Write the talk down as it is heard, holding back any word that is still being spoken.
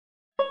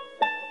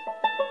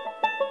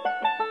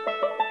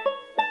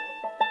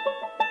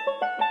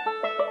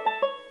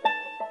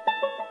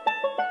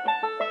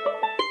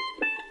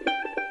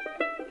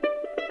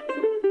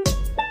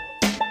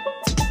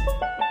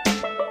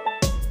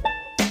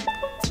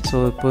So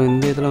இப்போ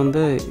இந்த இதில்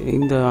வந்து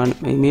இந்த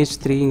இமேஜ்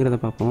 3ங்கிறத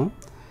பார்ப்போம்.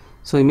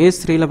 ஸோ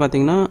இமேஜ் 3ல்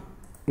பார்த்தீங்கன்னா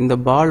இந்த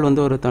பால்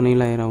வந்து ஒரு தனி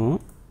லேயராகவும்,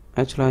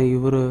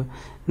 ஆக்சுவலாக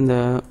இந்த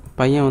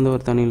பையன் வந்து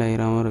ஒரு தனி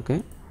லேயராகவும்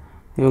இருக்குது.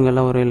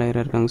 இவங்கெல்லாம் ஒரே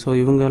லேயராக இருக்காங்க. ஸோ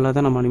இவங்கெல்லாம்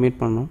தான் நம்ம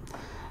அனிமேட் பண்ணோம்.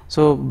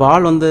 ஸோ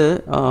பால் வந்து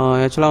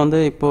ஆக்சுவலாக வந்து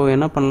இப்போது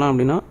என்ன பண்ணலாம்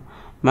அப்படின்னா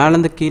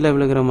மேலேருந்து கீழே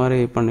விழுகிற மாதிரி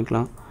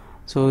பண்ணிக்கலாம்.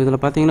 ஸோ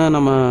இதில் பார்த்தீங்கன்னா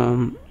நம்ம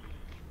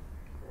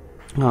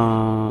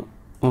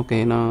ஓகே,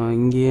 நான்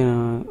இங்கேயே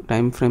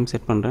டைம் ஃப்ரேம்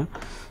செட் பண்ணுறேன்.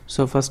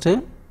 ஸோ ஃபஸ்ட்டு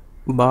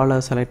பாலை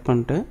செலக்ட்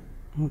பண்ணிட்டு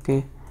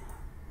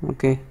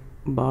ஓகே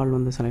பால்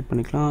வந்து செலக்ட்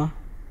பண்ணிக்கலாம்.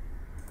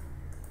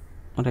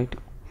 ரைட்.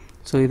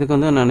 ஸோ இதுக்கு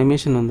வந்து அந்த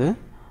அனிமேஷன் வந்து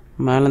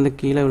மேலேருந்து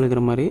கீழே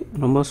விழுகிற மாதிரி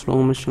ரொம்ப ஸ்லோ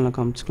மோஷனில்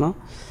காமிச்சிக்கலாம்.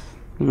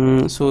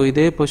 ஸோ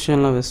இதே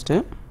பொசிஷனில் வச்சுட்டு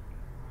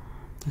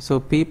ஸோ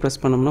P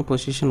ப்ரெஸ் பண்ணோம்னா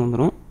பொசிஷன்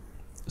வந்துடும்.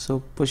 ஸோ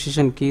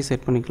பொசிஷன் கீ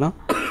செட் பண்ணிக்கலாம்.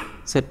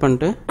 செட்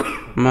பண்ணிட்டு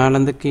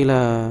மேலேருந்து கீழே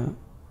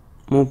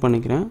மூவ்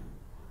பண்ணிக்கிறேன்.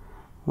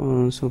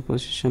 ஸோ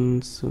பொசிஷன்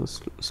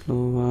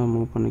ஸ்லோவாக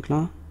மூவ்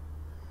பண்ணிக்கலாம்.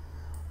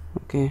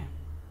 ஓகே,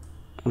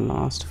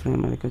 லாஸ்ட்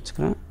ஃப்ரேம் வரைக்கும்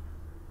வச்சுக்கிறேன்.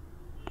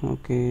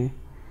 Okay,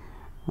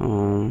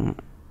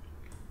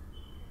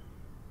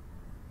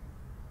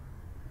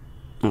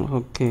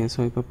 okay. ஸோ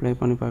இப்போ ப்ளே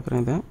பண்ணி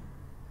பார்க்குறேன் இதை.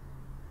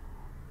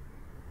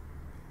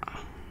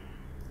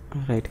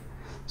 ரைட்.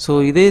 ஸோ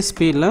இதே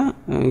ஸ்பீடில்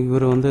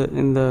இவர் வந்து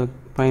இந்த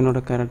பையனோட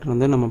கேரக்டர்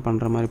வந்து நம்ம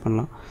பண்ணுற மாதிரி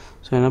பண்ணலாம்.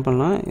 ஸோ என்ன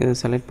பண்ணலாம், இதை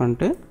செலக்ட்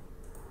பண்ணிட்டு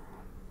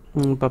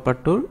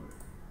பப்பட் டூல்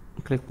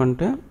கிளிக்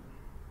பண்ணிட்டு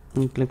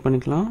கிளிக்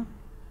பண்ணிக்கலாம்.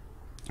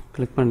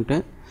 கிளிக் பண்ணிட்டு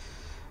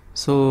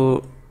ஸோ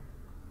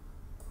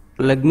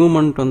லெக்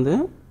மூமெண்ட் வந்து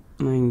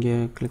நான் இங்கே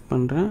கிளிக்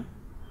பண்ணுறேன்.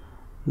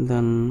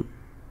 தென்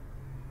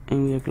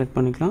இங்கே கிளிக்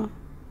பண்ணிக்கலாம்.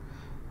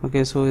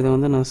 ஓகே, ஸோ இதை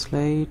வந்து நான்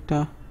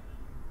ஸ்லைட்டாக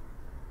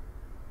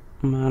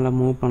மேலே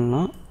மூவ்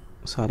பண்ணலாம்.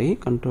 சாரி,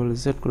 கண்ட்ரோல்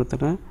Z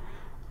கொடுத்துட்றேன்.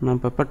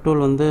 நான் பப்பட்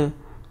டூல் வந்து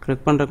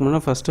கிளிக் பண்ணுறதுக்கு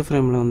முன்னாடி ஃபஸ்ட்டு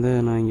ஃப்ரேமில் வந்து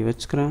நான் இங்கே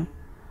வச்சுக்கிறேன்.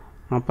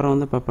 அப்புறம்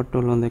வந்து பப்பட்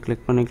டூல் வந்து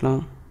கிளிக்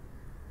பண்ணிக்கலாம்.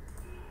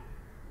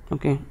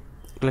 ஓகே,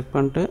 கிளிக்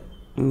பண்ணிட்டு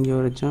இங்கே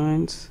ஒரு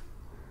ஜாயின்ஸ்,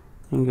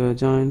 இங்கே ஒரு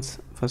ஜாயின்ஸ்.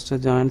 ஃபஸ்ட்டு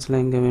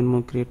ஜாயின்ஸில் எங்கே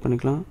வேணுமோ க்ரியேட்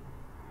பண்ணிக்கலாம்.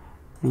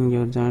 இங்கே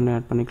ஒரு ஜாயிண்ட்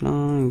ஆட்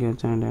பண்ணிக்கலாம், இங்கே ஒரு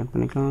ஜாயிண்ட் ஆட்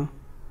பண்ணிக்கலாம்.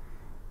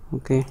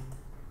 ஓகே,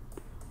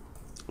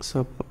 ஸோ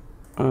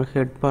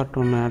ஹெட் பார்ட்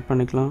ஒன்று ஆட்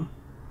பண்ணிக்கலாம்.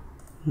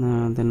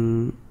 தென்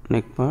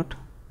நெக் பார்ட்,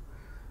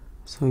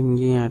 ஸோ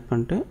இங்கேயும் ஆட்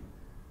பண்ணிட்டு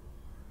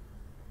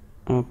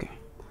ஓகே.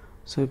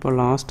 ஸோ இப்போ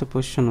லாஸ்ட்டு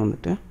பொசிஷன்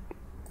வந்துட்டு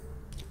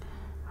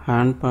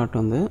ஹேண்ட் பார்ட்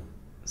வந்து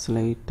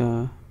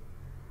ஸ்லைட்டாக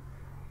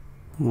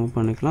மூவ்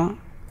பண்ணிக்கலாம்.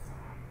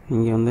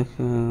 இங்கே வந்து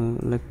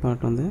லெக்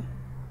பார்ட் வந்து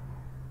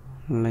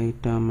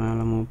லைட்டாக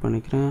மேலே மூவ்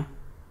பண்ணிக்கிறேன்.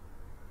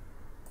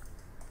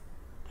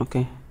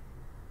 ஓகே,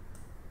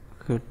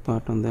 ஹெட்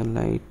பார்ட் வந்து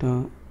லைட்டாக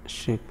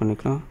ஷேக்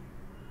பண்ணிக்கலாம்.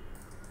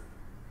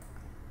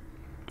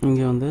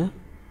 இங்கே வந்து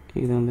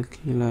இது வந்து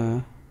கீழே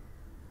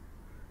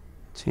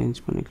சேஞ்ச்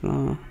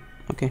பண்ணிக்கலாம்.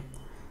 ஓகே,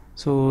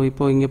 ஸோ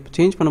இப்போ இங்கே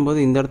சேஞ்ச் பண்ணும்போது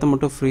இந்த இடத்த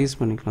மட்டும் ஃப்ரீஸ்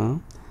பண்ணிக்கலாம்.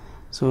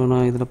 ஸோ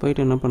நான் இதில்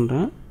போயிட்டு என்ன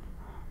பண்ணுறேன்,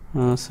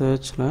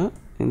 சர்ச்சில்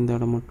இந்த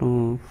இடம் மட்டும்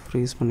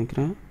ஃப்ரீஸ்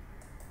பண்ணிக்கிறேன்.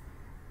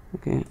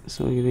 ஓகே,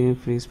 ஸோ இதையும்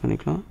ஃப்ரீஸ்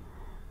பண்ணிக்கலாம்.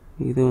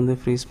 இது வந்து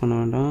ஃப்ரீஸ் பண்ண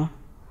வேண்டாம்.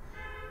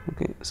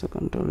 Okay, so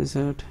control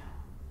Z.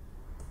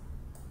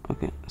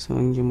 Okay, so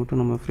இங்கே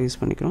மட்டும் நம்ம ஃப்ரீஸ்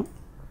பண்ணிக்கிறோம்.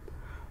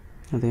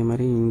 அதே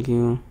மாதிரி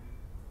இங்கேயும்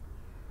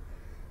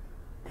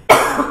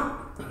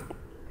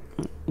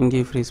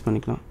இங்கேயும் ஃப்ரீஸ்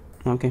பண்ணிக்கலாம்.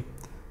 ஓகே,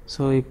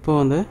 ஸோ இப்போ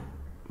வந்து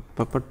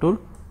பப்பட் டூல்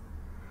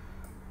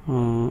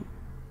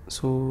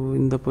ஸோ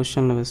இந்த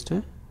பொசிஷனில் வச்சுட்டு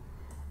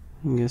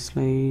இங்கே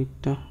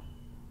ஸ்லைட்டாக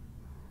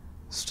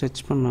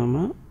ஸ்ட்ரெச்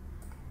பண்ணாமல்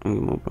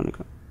இங்கே மூவ்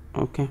பண்ணிக்கலாம்.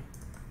 Okay,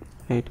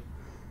 right.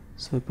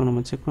 ஸோ இப்போ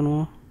நம்ம செக்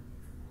பண்ணுவோம்.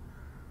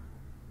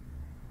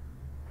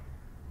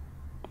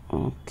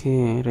 Okay,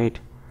 right.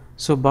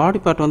 So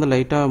body part வந்து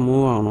லைட்டாக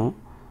மூவ் ஆகணும்.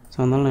 ஸோ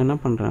அதனால் நான் என்ன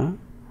பண்ணுறேன்,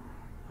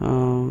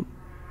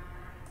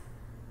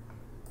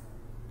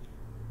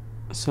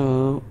 ஸோ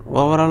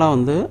ஓவராலாக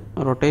வந்து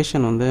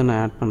ரொட்டேஷன் வந்து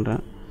நான் ஆட்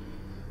பண்ணுறேன்.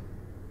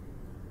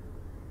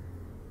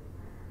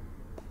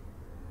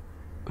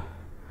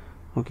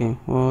 ஓகே,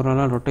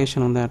 ஓவராலாக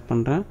ரொட்டேஷன் வந்து ஆட்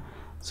பண்ணுறேன்.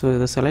 ஸோ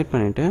இதை செலக்ட்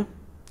பண்ணிவிட்டு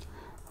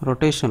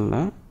ரொட்டேஷனில்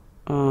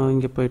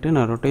இங்கே போய்ட்டு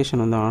நான்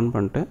ரொட்டேஷன் வந்து ஆன்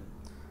பண்ணிட்டு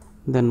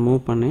தென்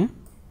மூவ் பண்ணி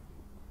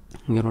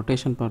இங்கே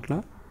ரொட்டேஷன் பார்ட்டில்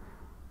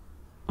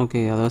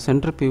ஓகே, அதாவது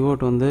சென்டர்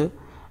பிவோட் வந்து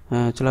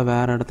ஆக்சுவலாக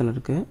வேறு இடத்துல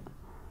இருக்குது.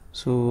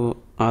 ஸோ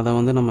அதை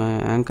வந்து நம்ம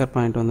ஆங்கர்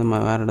பாயிண்ட் வந்து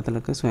வேறு இடத்துல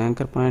இருக்குது. ஸோ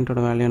ஆங்கர்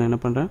பாயிண்ட்டோட வேல்யூ நான் என்ன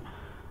பண்ணுறேன்,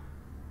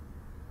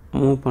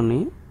 மூவ் பண்ணி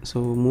ஸோ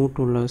மூவ்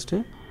டூலில் வச்சுட்டு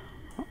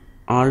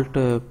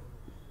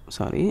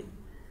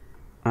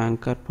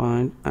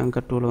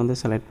ஆங்கர் டூலை வந்து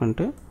செலக்ட்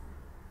பண்ணிட்டு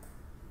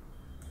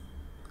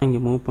இங்கே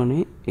மூவ் பண்ணி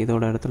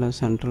இதோட இடத்துல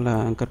சென்டரில்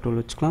ஆங்கர் டூல்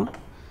வச்சுக்கலாம்.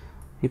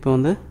 இப்போ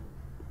வந்து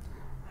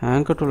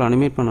ஆங்கர் டூல்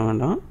அனிமேட் பண்ண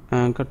வேண்டாம்,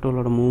 ஆங்கர்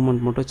டூலோட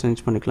மூவ்மெண்ட் மட்டும்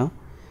சேஞ்ச் பண்ணிக்கலாம்.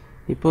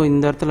 இப்போது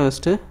இந்த இடத்துல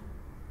வச்சுட்டு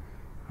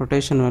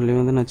ரொட்டேஷன் வேல்யூ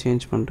வந்து நான்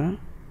சேஞ்ச் பண்ணுறேன்.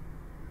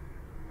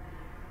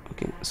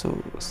 ஓகே, ஸோ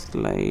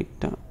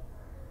ஸ்லைட்டாக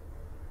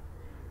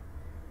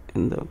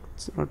இந்த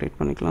ரொட்டேட்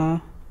பண்ணிக்கலாம்.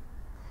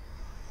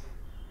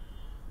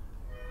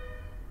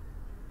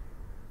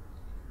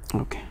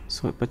 ஓகே,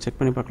 ஸோ இப்போ செக்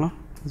பண்ணி பார்க்கலாம்.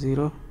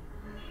 0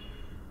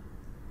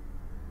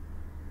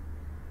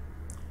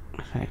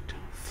 ரைட்,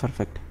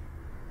 பர்ஃபெக்ட்.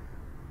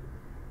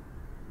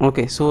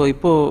 ஓகே, ஸோ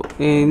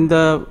இப்போது இந்த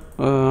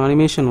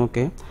அனிமேஷன்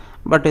ஓகே,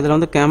 பட் இதில்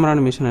வந்து கேமரா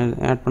அனிமேஷன்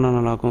ஆட் பண்ணால்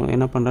நல்லாயிருக்கும்.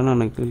 என்ன பண்ணுறேன்னா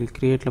நான்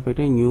க்ரியேட்டில்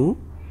போய்ட்டு new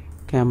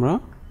camera,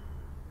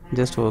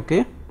 just okay.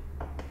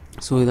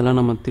 So இதெல்லாம்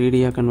நம்ம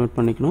 3Dயாக கன்வெர்ட்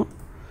பண்ணிக்கணும்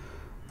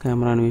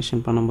கேமரா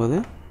அனிமேஷன் பண்ணும்போது.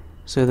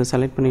 ஸோ இதை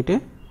செலக்ட் பண்ணிவிட்டு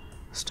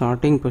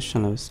ஸ்டார்டிங்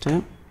பொசிஷனில் வச்சுட்டு,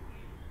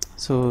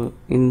 ஸோ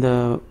இந்த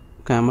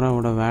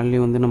கேமராவோட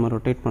வேல்யூ வந்து நம்ம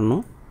ரொட்டேட்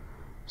பண்ணணும்.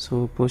 ஸோ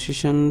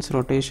பொசிஷன்ஸ்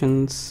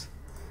ரொட்டேஷன்ஸ்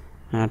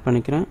ஆட்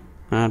பண்ணிக்கிறேன்.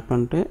 ஆட்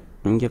பண்ணிட்டு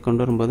இங்கே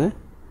கொண்டு வரும்போது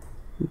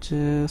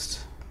ஜஸ்ட்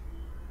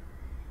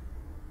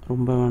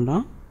ரொம்ப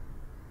வேண்டாம்,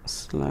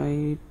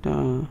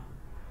 ஸ்லைட்டாக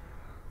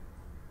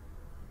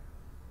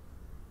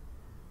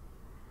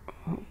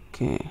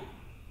ஓகே,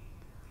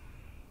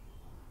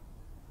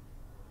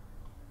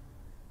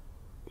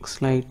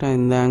 ஸ்லைட்டாக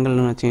இந்த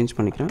ஆங்கிளில் நான் சேஞ்ச்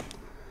பண்ணிக்கிறேன்.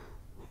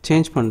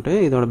 சேஞ்ச் பண்ணிட்டு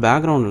இதோட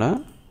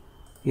பேக்ரவுண்டில்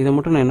இதை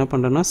மட்டும் நான் என்ன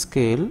பண்ணுறேன்னா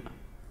ஸ்கேல்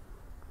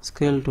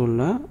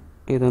டூலில்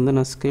இதை வந்து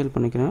நான் ஸ்கேல்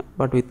பண்ணிக்கிறேன்,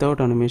 பட்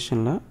வித்தவுட்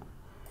அனிமேஷனில்.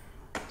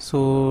 ஸோ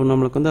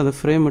நம்மளுக்கு வந்து அந்த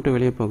ஃப்ரேம் மட்டும்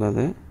வெளியே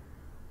போகாது.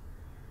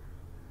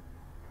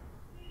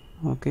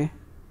 ஓகே,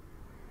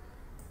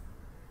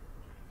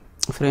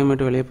 ஃப்ரேம்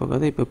மட்டும் வெளியே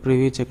போகாது. இப்போ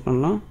ப்ரிவியூ செக்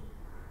பண்ணலாம்.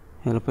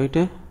 இதில்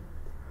போயிட்டு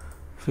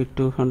ஃபிட்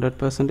டு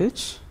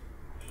 100%,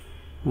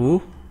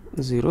 மூவ்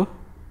 0.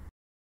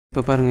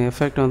 இப்போ பாருங்கள்,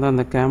 எஃபெக்ட் வந்து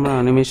அந்த கேமரா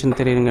அனிமேஷன்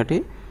தெரியுங்காட்டி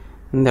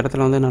இந்த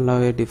இடத்துல வந்து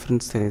நல்லாவே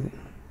டிஃப்ரென்ஸ் தெரியுது.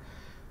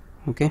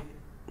 Okay,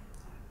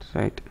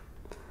 right.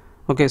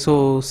 Okay, so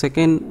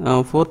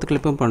fourth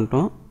கிளிப்பும்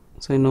பண்ணிட்டோம்.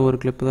 ஸோ இன்னும் ஒரு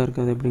கிளிப்பு தான்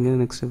இருக்குது, அது எப்படிங்கிறது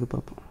நெக்ஸ்ட் இது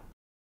பார்ப்போம்.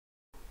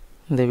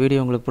 இந்த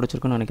வீடியோ உங்களுக்கு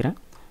பிடிச்சிருக்குன்னு நினைக்கிறேன்.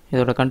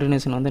 இதோட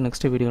கண்டினியூஷன் வந்து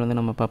நெக்ஸ்ட் வீடியோவில் வந்து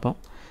நம்ம பார்ப்போம்.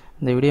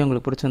 இந்த வீடியோ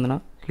உங்களுக்கு பிடிச்சிருந்துன்னா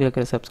கீழே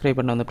இருக்கிற சப்ஸ்கிரைப்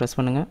பட்டனை வந்து ப்ரெஸ்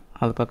பண்ணுங்கள்.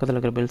 அது பக்கத்தில்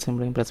இருக்கிற பெல்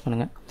சிம்பிளையும் ப்ரெஸ்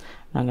பண்ணுங்கள்.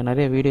 நாங்கள்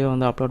நிறைய வீடியோ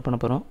வந்து அப்லோட் பண்ண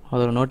போகிறோம்.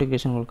 அதோட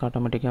நோட்டிஃபிகேஷன் உங்களுக்கு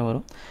ஆட்டோமேட்டிக்காக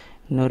வரும்.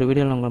 இன்னொரு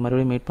வீடியோவில் உங்களை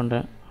மறுபடியும் மீட்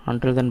பண்ணுறேன்.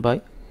 Until then,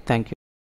 bye. Thank you.